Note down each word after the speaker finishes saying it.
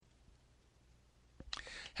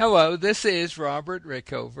Hello, this is Robert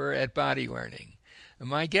Rickover at Body Learning.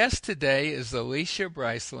 My guest today is Alicia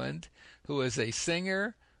Bryceland, who is a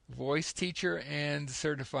singer, voice teacher, and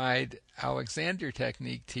certified Alexander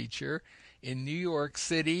Technique teacher in New York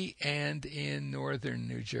City and in northern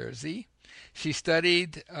New Jersey. She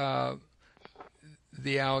studied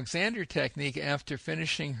the Alexander Technique after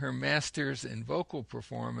finishing her master's in vocal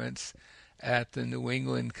performance at the New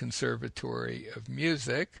England Conservatory of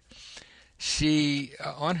Music.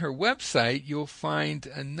 On her website, you'll find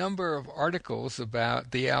a number of articles about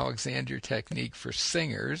the Alexander Technique for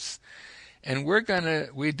singers, and we're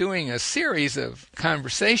doing a series of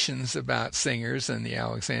conversations about singers and the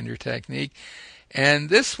Alexander Technique. And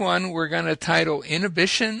this one we're going to title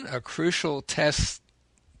 "Inhibition: A Crucial Test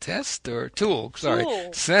or Tool."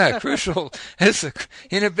 Sorry, crucial.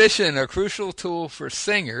 Inhibition: A Crucial Tool for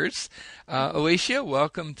Singers. Alicia,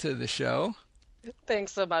 welcome to the show.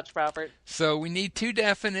 Thanks so much, Robert. So we need two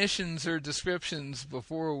definitions or descriptions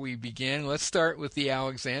before we begin. Let's start with the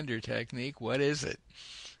Alexander Technique. What is it?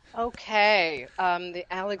 Okay, the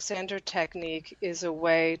Alexander Technique is a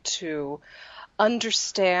way to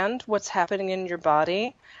understand what's happening in your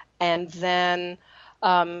body and then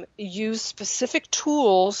use specific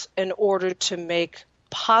tools in order to make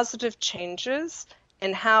positive changes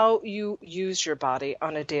in how you use your body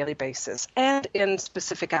on a daily basis and in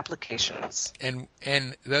specific applications.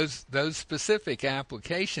 And those specific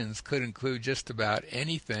applications could include just about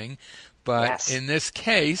anything, but Yes. in this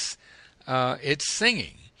case, it's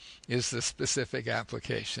singing is the specific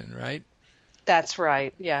application, right? That's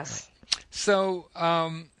right, yes. So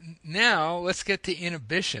now let's get to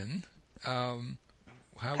inhibition. How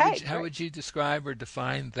Great. would you describe or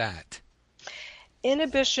define that?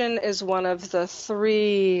 Inhibition is one of the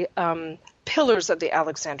three pillars of the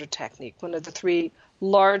Alexander Technique, one of the three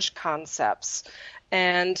large concepts.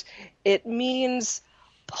 And it means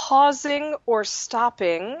pausing or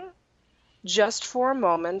stopping just for a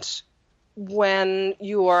moment when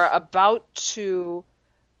you are about to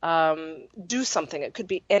do something. It could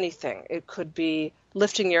be anything. It could be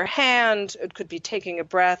lifting your hand. It could be taking a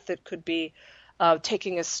breath. It could be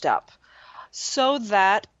taking a step, so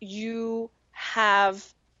that you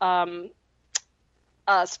have a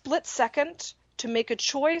split second to make a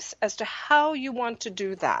choice as to how you want to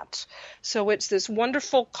do that. So it's this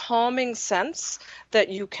wonderful calming sense that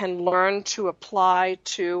you can learn to apply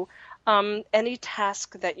to any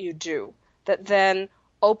task that you do, that then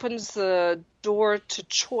opens the door to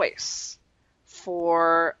choice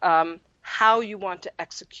for how you want to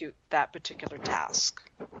execute that particular task.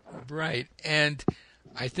 Right. And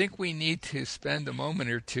I think we need to spend a moment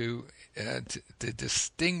or two to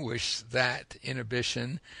distinguish that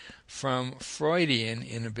inhibition from Freudian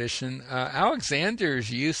inhibition.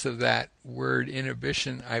 Alexander's use of that word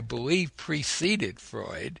inhibition, I believe, preceded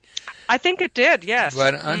Freud. I think it did, yes.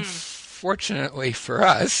 But unfortunately for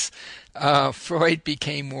us, Freud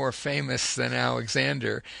became more famous than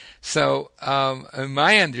Alexander. So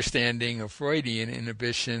my understanding of Freudian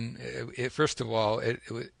inhibition, first of all,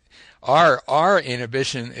 our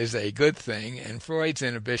inhibition is a good thing, and Freud's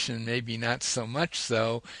inhibition maybe not so much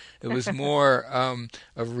so. It was more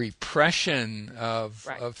a repression of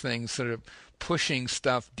Right. things, sort of pushing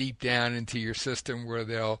stuff deep down into your system where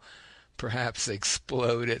they'll perhaps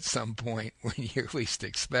explode at some point when you least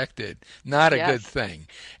expect it. Not a good Yes. thing.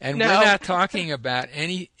 And No. we're not talking about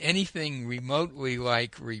anything remotely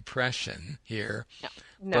like repression here,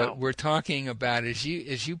 No. but we're talking about, as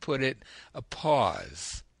you put it, a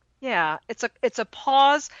pause. Yeah, it's a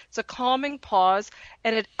pause, it's a calming pause,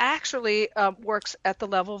 and it actually works at the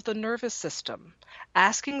level of the nervous system.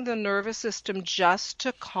 Asking the nervous system just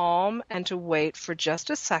to calm and to wait for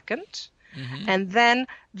just a second. And then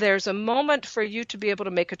there's a moment for you to be able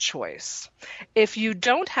to make a choice. If you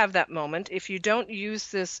don't have that moment, if you don't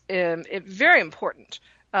use this very important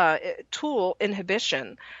tool,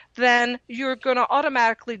 inhibition, then you're going to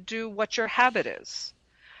automatically do what your habit is.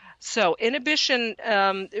 So inhibition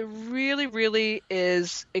really, really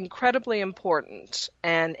is incredibly important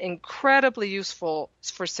and incredibly useful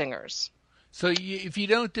for singers. So if you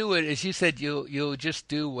don't do it, as you said, you'll just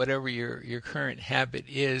do whatever your current habit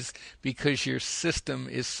is because your system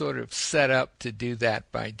is sort of set up to do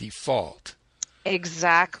that by default.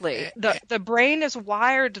 Exactly. The brain is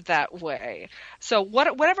wired that way. So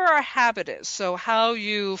whatever our habit is, so how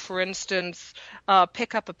you, for instance,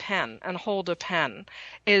 pick up a pen and hold a pen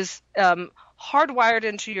is hardwired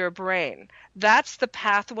into your brain. That's the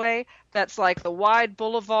pathway that's like the wide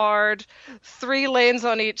boulevard, 3 lanes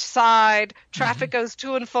on each side, traffic goes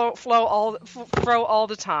to and fro all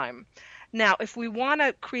the time. Now, if we want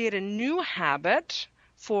to create a new habit,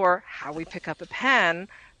 for how we pick up a pen,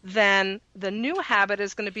 then the new habit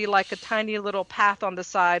is going to be like a tiny little path on the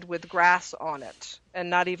side with grass on it and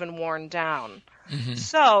not even worn down.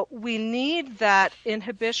 So we need that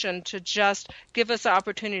inhibition to just give us the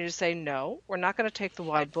opportunity to say, no, we're not going to take the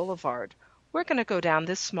wide boulevard. We're going to go down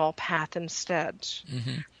this small path instead.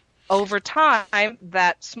 Over time,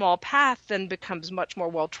 that small path then becomes much more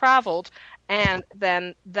well-traveled, and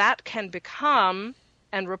then that can become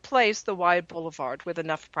and replace the wide boulevard with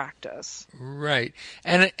enough practice. Right.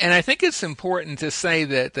 And I think it's important to say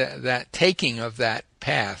that that taking of that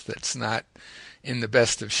path that's not in the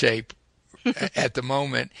best of shape at the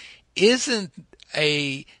moment isn't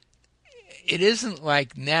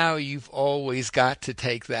like now you've always got to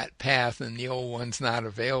take that path and the old one's not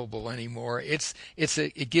available anymore. It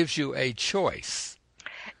gives you a choice.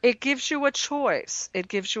 It gives you a choice. It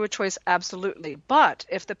gives you a choice, absolutely. But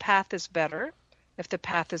if the path is better, if the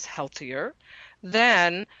path is healthier,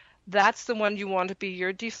 then that's the one you want to be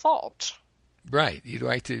your default. Right. You'd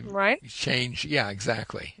like to change. Yeah,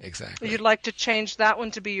 exactly. You'd like to change that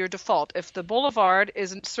one to be your default. If the boulevard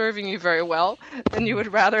isn't serving you very well, then you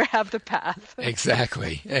would rather have the path.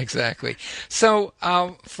 Exactly. So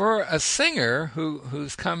for a singer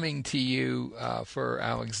who's coming to you for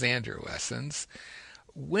Alexander lessons,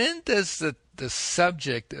 when does the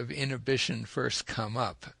subject of inhibition first come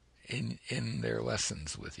up in their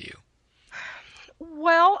lessons with you?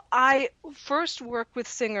 Well, I first work with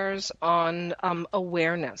singers on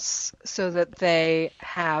awareness so that they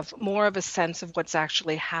have more of a sense of what's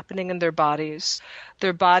actually happening in their bodies.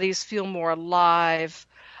 Their bodies feel more alive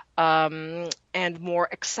and more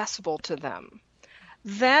accessible to them.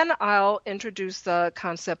 Then I'll introduce the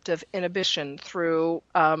concept of inhibition through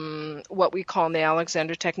what we call in the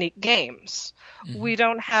Alexander Technique games. We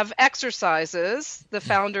don't have exercises. The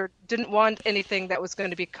founder didn't want anything that was going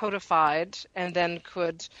to be codified and then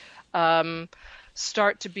could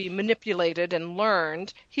start to be manipulated and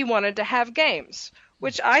learned. He wanted to have games,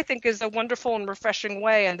 which I think is a wonderful and refreshing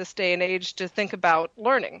way in this day and age to think about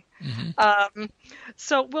learning.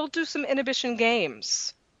 So we'll do some inhibition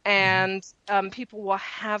games. And people will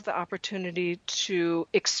have the opportunity to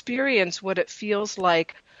experience what it feels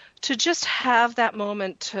like to just have that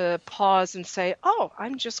moment to pause and say, "Oh,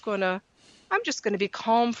 I'm just going to be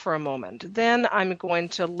calm for a moment. Then I'm going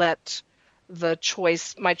to let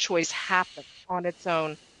my choice happen on its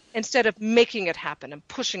own instead of making it happen and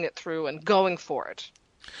pushing it through and going for it."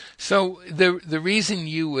 So the reason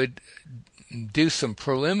you would do some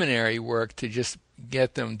preliminary work to just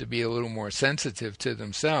get them to be a little more sensitive to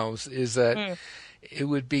themselves is that it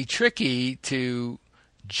would be tricky to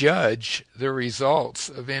judge the results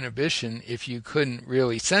of inhibition if you couldn't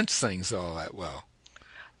really sense things all that well.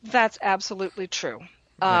 That's absolutely true.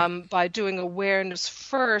 Right. By doing awareness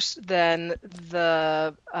first, then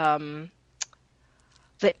the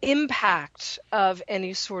impact of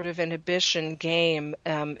any sort of inhibition game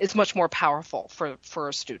is much more powerful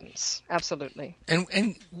for students. Absolutely.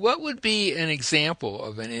 And what would be an example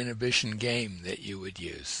of an inhibition game that you would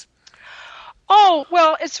use? Oh,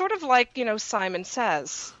 well, it's sort of like, Simon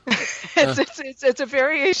Says. It's a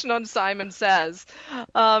variation on Simon Says.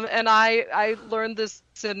 And I learned this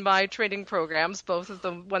in my training programs, both of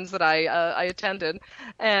the ones that I attended.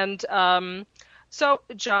 And so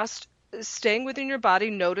just staying within your body,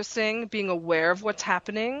 noticing, being aware of what's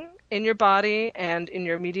happening in your body and in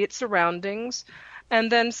your immediate surroundings,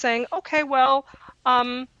 and then saying, okay, well,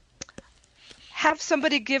 have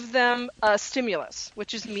somebody give them a stimulus,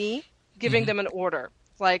 which is me giving them an order,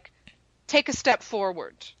 like take a step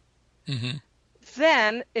forward.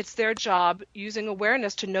 Then it's their job, using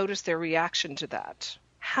awareness, to notice their reaction to that.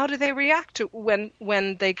 How do they react to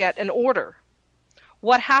when they get an order?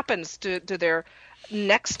 What happens? Do their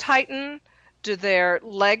necks tighten? Do their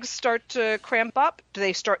legs start to cramp up? Do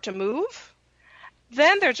they start to move?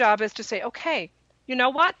 Then their job is to say, okay, you know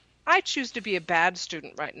what? I choose to be a bad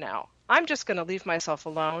student right now. I'm just going to leave myself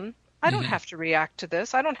alone. I don't have to react to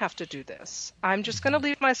this. I don't have to do this. I'm just going to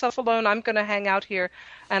leave myself alone. I'm going to hang out here,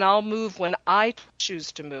 and I'll move when I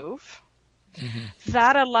choose to move.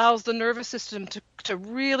 That allows the nervous system to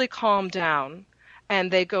really calm down, and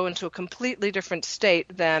they go into a completely different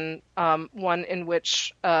state than one in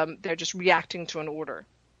which they're just reacting to an order.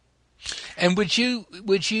 And would you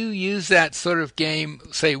use that sort of game,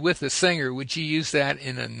 say, with a singer? Would you use that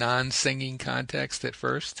in a non-singing context at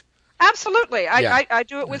first? Absolutely. I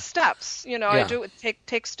do it with steps. I do it with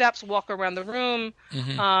take steps, walk around the room,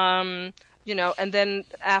 and then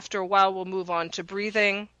after a while we'll move on to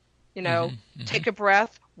breathing. Take a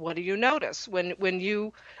breath. What do you notice when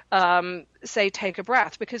you say take a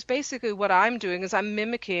breath? Because basically what I'm doing is I'm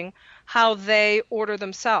mimicking how they order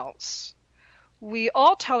themselves. We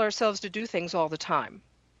all tell ourselves to do things all the time,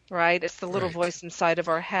 right? It's the little Right. voice inside of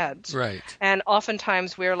our heads. Right. And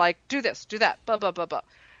oftentimes we're like, do this, do that, blah, blah, blah, blah.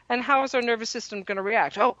 And how is our nervous system going to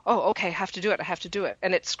react? Okay, I have to do it, I have to do it.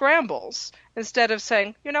 And it scrambles instead of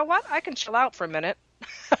saying, you know what, I can chill out for a minute.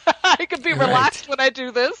 I can be Right. relaxed when I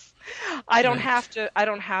do this. I don't Right. have to, I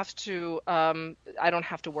don't have to, I don't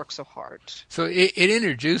have to work so hard. So it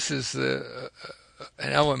introduces an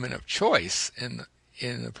element of choice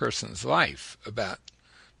in a person's life about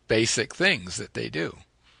basic things that they do.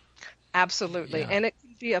 Absolutely. Yeah. And it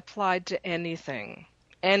can be applied to anything.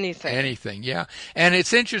 Anything. Anything, yeah. And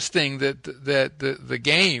it's interesting that the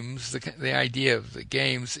games, the idea of the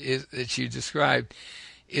games is that you described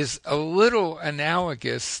is a little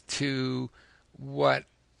analogous to what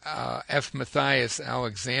F. Matthias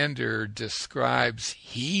Alexander describes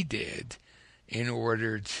he did in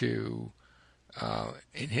order to,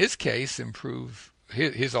 in his case, improve.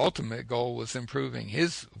 His ultimate goal was improving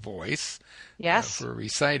his voice Yes. for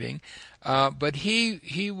reciting. But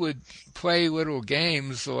he would play little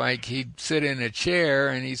games like he'd sit in a chair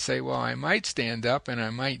and he'd say, well, I might stand up and I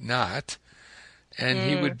might not. And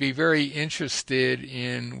he Mm, would be very interested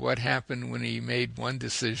in what happened when he made one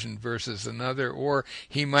decision versus another, or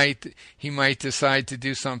he might decide to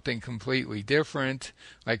do something completely different,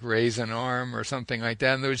 like raise an arm or something like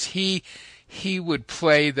that. In other words, he would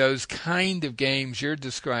play those kind of games you're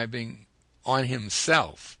describing on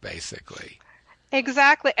himself, basically.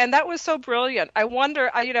 exactly. And that was so brilliant. I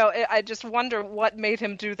wonder, I just wonder what made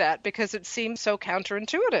him do that because it seems so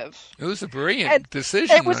counterintuitive. It was a And brilliant it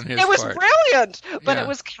decision was on his it was part. brilliant, but it Yeah,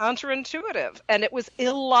 was counterintuitive and it was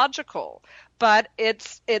illogical. But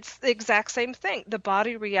it's the exact same thing. The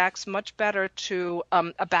body reacts much better to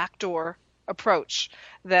a backdoor approach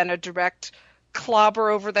than a direct clobber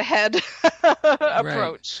over the head right.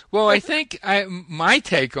 approach. Well, I think my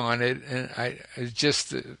take on it, and I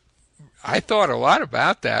just I thought a lot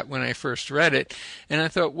about that when I first read it, and I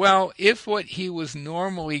thought, well, if what he was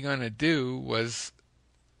normally going to do was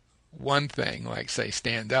one thing, like say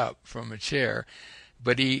stand up from a chair,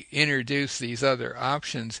 but he introduced these other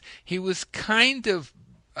options, he was kind of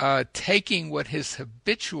taking what his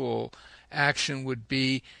habitual action would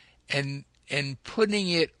be and putting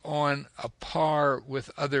it on a par with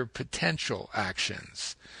other potential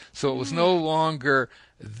actions. So it was no longer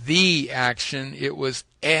the action, it was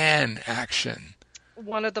an action,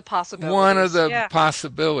 One of the one of possibilities. the Yeah.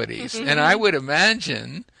 possibilities. And I would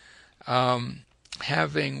imagine,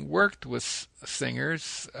 having worked with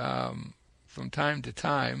singers from time to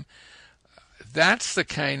time, that's the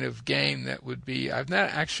kind of game that would be. I've not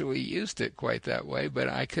actually used it quite that way, but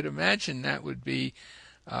I could imagine that would be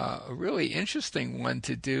a really interesting one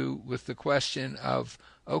to do with the question of,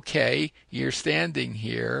 okay, you're standing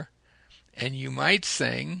here and you might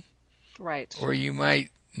sing, Right. or you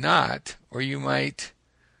might not, or you might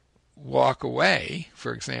walk away,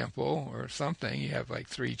 for example, or something. You have like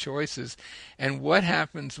three choices. And what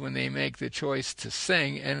happens when they make the choice to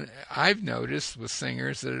sing? And I've noticed with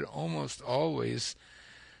singers that it almost always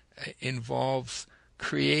involves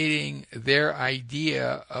creating their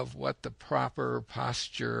idea of what the proper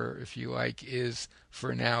posture, if you like, is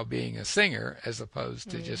for now being a singer, as opposed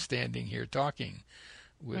to just standing here talking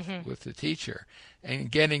with the teacher,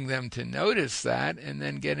 and getting them to notice that, and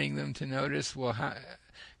then getting them to notice, well,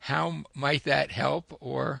 how might that help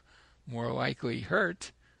or more likely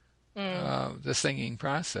hurt the singing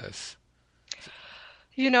process?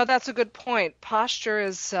 That's a good point. Posture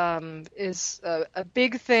is a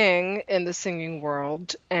big thing in the singing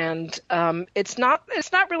world, and it's not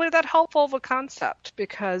really that helpful of a concept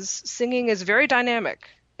because singing is very dynamic.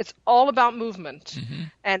 It's all about movement,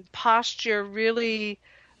 and posture really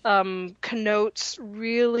connotes,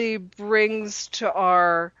 really brings to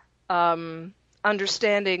our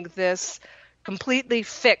understanding this completely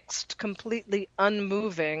fixed, completely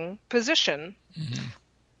unmoving position.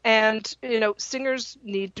 And singers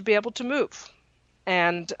need to be able to move.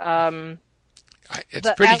 And It's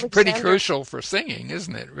the pretty Alexander crucial for singing,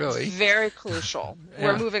 isn't it? Really? very crucial.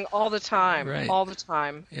 We're Yeah. moving all the time, Right. all the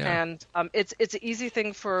time, Yeah. and it's an easy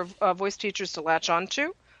thing for voice teachers to latch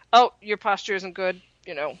onto. Oh, your posture isn't good.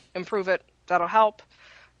 Improve it. That'll help.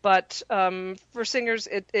 But for singers,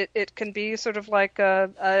 it can be sort of like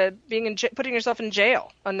putting yourself in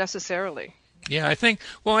jail unnecessarily. Yeah, I think.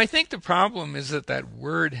 Well, I think the problem is that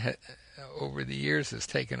word over the years has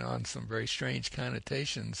taken on some very strange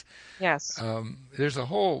connotations. Yes. There's a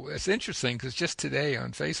whole. It's interesting because just today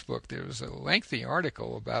on Facebook there was a lengthy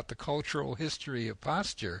article about the cultural history of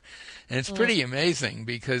posture, and it's pretty amazing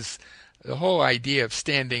because the whole idea of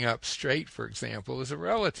standing up straight, for example, is a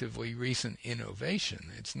relatively recent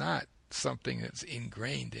innovation. It's not something that's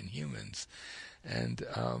ingrained in humans. And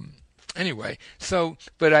anyway,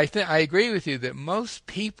 but I agree with you that most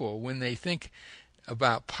people, when they think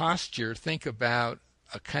about posture, think about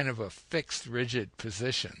a kind of a fixed, rigid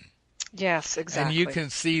position. Yes, exactly. And you can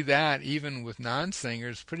see that even with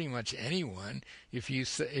non-singers, pretty much anyone. If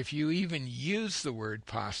you even use the word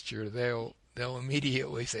posture, they'll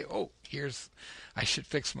immediately say, "Oh, I should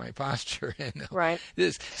fix my posture." And right.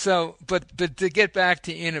 but to get back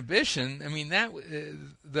to inhibition, I mean that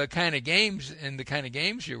the kind of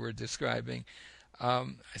games you were describing,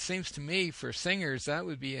 it seems to me for singers that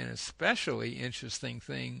would be an especially interesting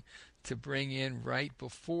thing to bring in right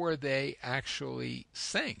before they actually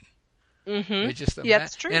sing. Mm-hmm. Yeah,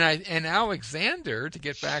 that's true. And Alexander, to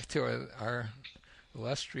get back to our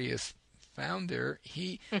illustrious founder,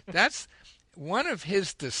 that's one of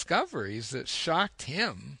his discoveries that shocked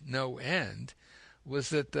him no end, was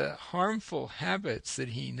that the harmful habits that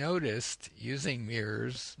he noticed using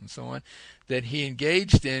mirrors and so on, that he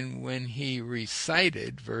engaged in when he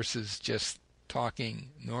recited versus just talking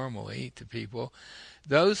normally to people,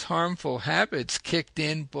 those harmful habits kicked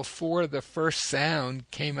in before the first sound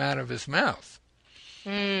came out of his mouth.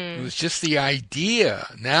 It was just the idea.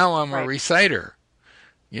 Now I'm a reciter.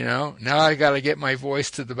 Now I got to get my voice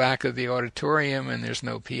to the back of the auditorium and there's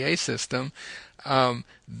no PA system.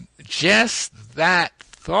 Just that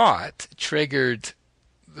thought triggered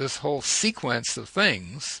this whole sequence of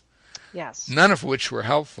things. Yes. None of which were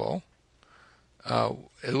helpful.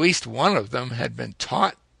 At least one of them he had been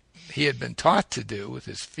taught to do with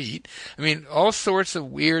his feet. I mean, all sorts of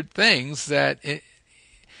weird things that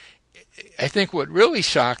I think what really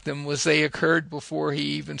shocked him was they occurred before he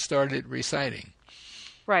even started reciting.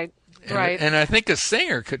 Right. And I think a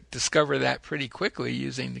singer could discover that pretty quickly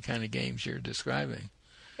using the kind of games you're describing.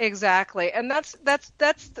 Exactly, and that's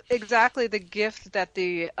exactly the gift that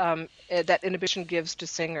that inhibition gives to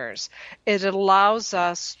singers. It allows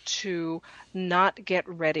us to not get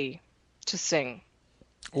ready to sing.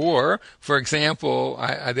 Or, for example,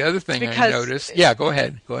 the other thing I noticed. Yeah, go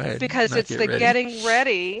ahead. Because it's the getting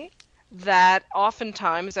ready that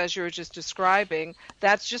oftentimes, as you were just describing,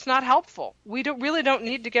 that's just not helpful. We really don't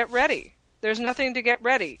need to get ready. There's nothing to get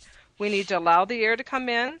ready. We need to allow the air to come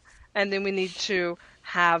in, and then we need to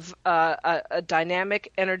have a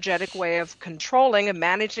dynamic, energetic way of controlling and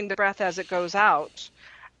managing the breath as it goes out.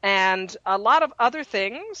 And a lot of other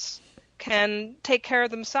things can take care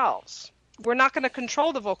of themselves. We're not going to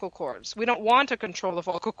control the vocal cords. We don't want to control the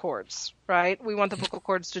vocal cords, right? We want the vocal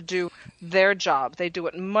cords to do their job. They do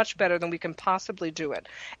it much better than we can possibly do it.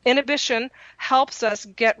 Inhibition helps us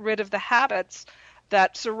get rid of the habits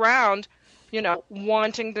that surround,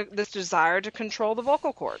 wanting this desire to control the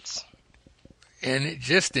vocal cords. And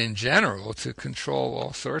just in general, to control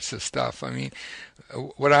all sorts of stuff. I mean,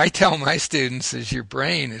 what I tell my students is your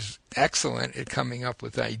brain is excellent at coming up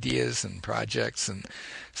with ideas and projects and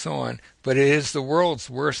so on, but it is the world's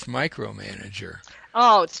worst micromanager.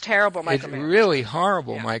 Oh, it's terrible micromanager. It's really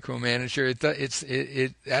horrible micromanager.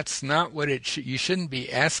 That's not what you shouldn't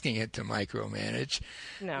be asking it to micromanage,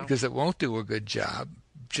 because it won't do a good job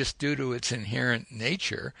just due to its inherent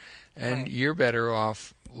nature, and you're better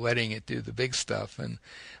off letting it do the big stuff.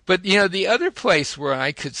 But the other place where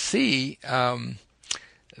I could see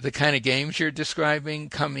the kind of games you're describing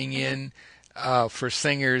coming in for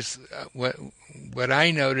singers, what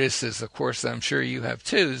I notice is, of course, I'm sure you have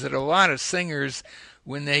too, is that a lot of singers,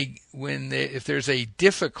 if there's a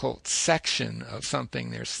difficult section of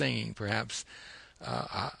something they're singing, perhaps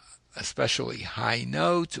especially high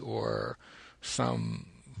note or some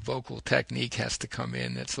vocal technique has to come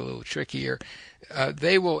in that's a little trickier,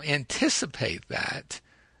 they will anticipate that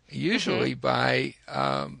usually by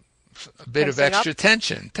a bit of extra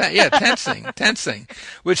tension. Tensing,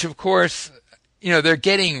 which of course, they're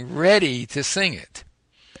getting ready to sing it.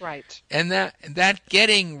 Right. And that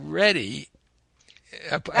getting ready,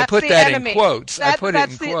 I put that in quotes. I put it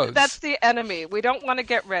in quotes. That's the enemy. We don't want to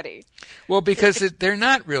get ready. Well, because they're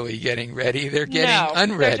not really getting ready; they're getting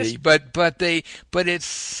unready. But it's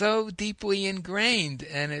so deeply ingrained,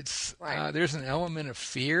 and it's there's an element of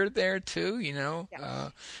fear there too. You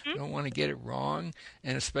don't want to get it wrong,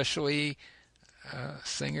 and especially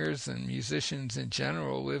singers and musicians in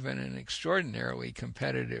general live in an extraordinarily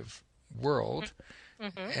competitive world,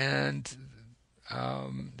 and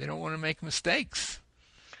they don't want to make mistakes.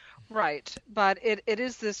 Right, but it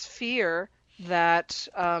is this fear that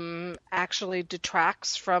actually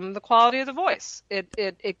detracts from the quality of the voice.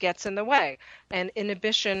 It gets in the way, and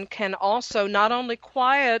inhibition can also not only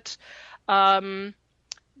quiet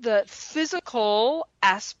the physical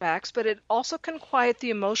aspects, but it also can quiet the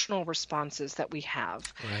emotional responses that we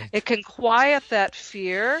have. Right. It can quiet that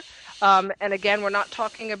fear. And again, we're not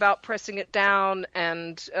talking about pressing it down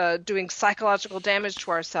and doing psychological damage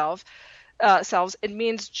to ourselves. It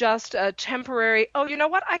means just a temporary, oh, you know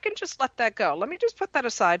what? I can just let that go. Let me just put that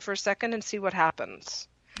aside for a second and see what happens.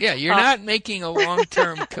 Yeah, you're not making a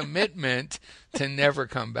long-term commitment to never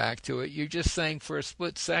come back to it. You're just saying for a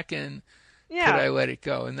split second, could I let it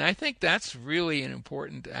go? And I think that's really an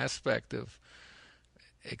important aspect of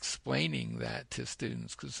explaining that to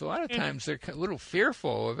students, because a lot of times they're a little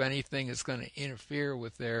fearful of anything that's going to interfere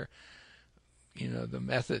with their, the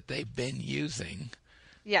method they've been using.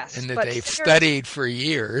 Yes, and that they've studied for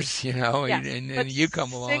years, yes, and you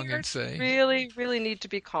come along and say, really, really need to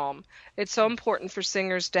be calm. It's so important for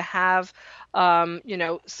singers to have,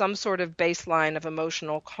 some sort of baseline of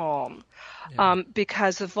emotional calm,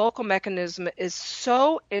 because the vocal mechanism is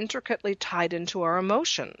so intricately tied into our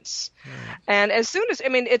emotions. Right. And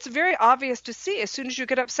it's very obvious to see, as soon as you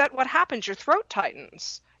get upset, what happens? Your throat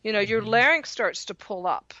tightens. Your larynx starts to pull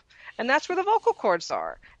up. And that's where the vocal cords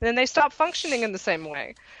are. And then they stop functioning in the same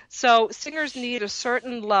way. So singers need a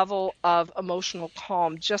certain level of emotional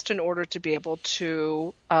calm just in order to be able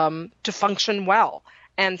to function well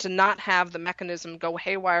and to not have the mechanism go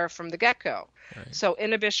haywire from the get-go. Right. So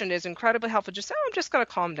inhibition is incredibly helpful. Just say, I'm just going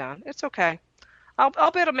to calm down. It's okay.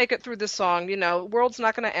 I'll be able to make it through this song. World's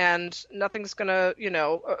not going to end. Nothing's going to,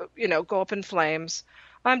 go up in flames.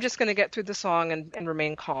 I'm just going to get through the song and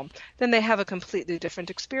remain calm. Then they have a completely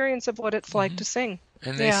different experience of what it's like to sing.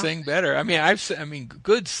 And they sing better.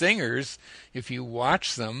 Good singers, if you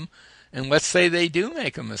watch them, and let's say they do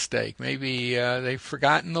make a mistake, maybe they've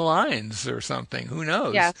forgotten the lines or something. Who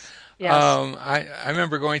knows? Yes. I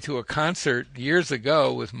remember going to a concert years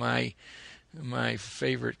ago with my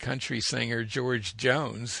favorite country singer, George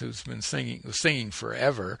Jones, who's been singing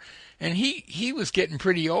forever. And he was getting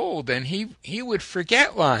pretty old, and he would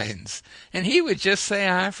forget lines. And he would just say,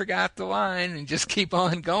 I forgot the line, and just keep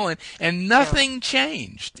on going. And nothing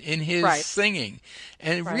changed in his singing.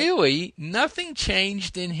 And really, nothing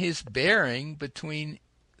changed in his bearing between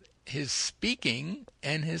his speaking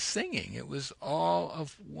and his singing. It was all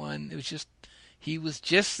of one. It was just, he was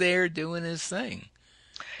just there doing his thing.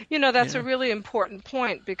 That's a really important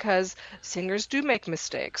point, because singers do make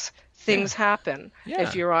mistakes. Things happen. Yeah.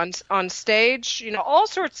 If you're on stage, all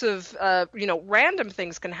sorts of, random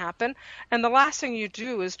things can happen. And the last thing you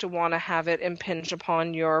do is to want to have it impinge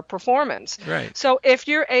upon your performance. Right. So if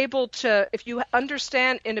you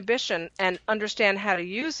understand inhibition and understand how to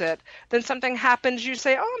use it, then something happens, you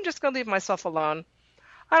say, I'm just going to leave myself alone.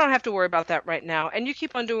 I don't have to worry about that right now. And you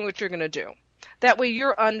keep on doing what you're going to do. That way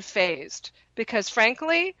you're unfazed. Because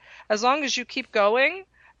frankly, as long as you keep going,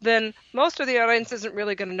 then most of the audience isn't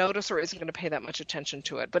really going to notice or isn't going to pay that much attention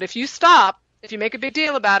to it. But if you stop, if you make a big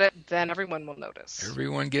deal about it, then everyone will notice.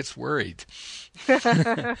 Everyone gets worried.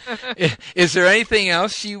 Is there anything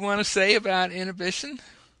else you want to say about inhibition?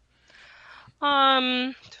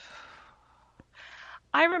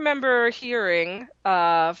 I remember hearing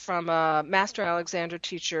from a Master Alexander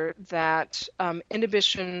teacher that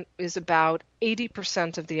inhibition is about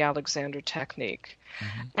 80% of the Alexander technique.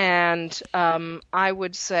 Mm-hmm. And I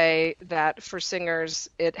would say that for singers,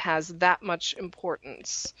 it has that much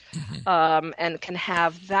importance, and can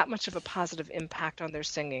have that much of a positive impact on their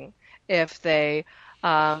singing if they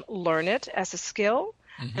learn it as a skill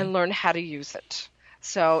and learn how to use it.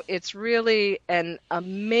 So it's really an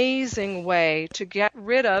amazing way to get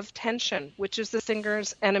rid of tension, which is the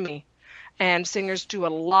singer's enemy. And singers do a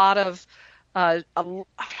lot of,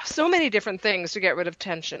 so many different things to get rid of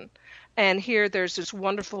tension. And here there's this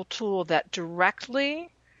wonderful tool that directly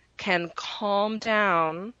can calm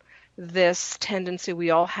down this tendency we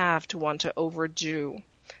all have to want to overdo.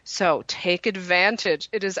 So take advantage.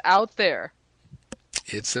 It is out there.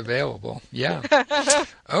 It's available. Yeah.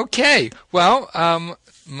 Okay. Well,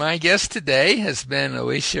 my guest today has been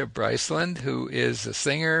Alicia Bryceland, who is a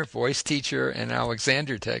singer, voice teacher, and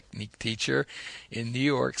Alexander technique teacher in New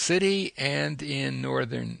York City and in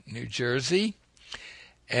northern New Jersey.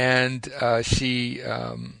 And she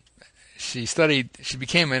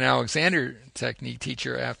became an Alexander technique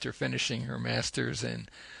teacher after finishing her master's in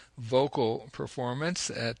vocal performance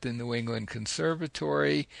at the New England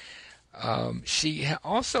Conservatory. She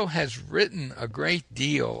also has written a great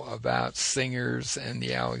deal about singers and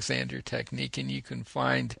the Alexander technique, and you can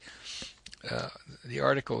find the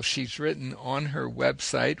article she's written on her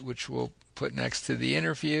website, which we'll put next to the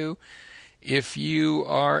interview. If you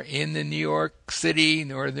are in the New York City,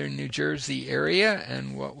 northern New Jersey area,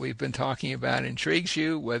 and what we've been talking about intrigues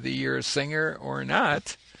you, whether you're a singer or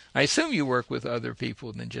not, I assume you work with other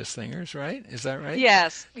people than just singers, right? Is that right?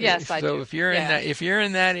 Yes, yes, I So do. Yeah. if you're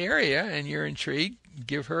in that area and you're intrigued,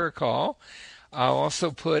 give her a call. I'll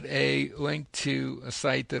also put a link to a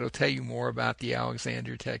site that'll tell you more about the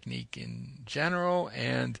Alexander technique in general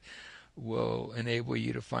and will enable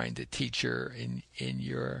you to find a teacher in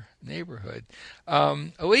your neighborhood.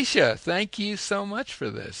 Alicia, thank you so much for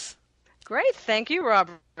this. Great. Thank you,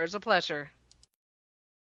 Robert. It's a pleasure.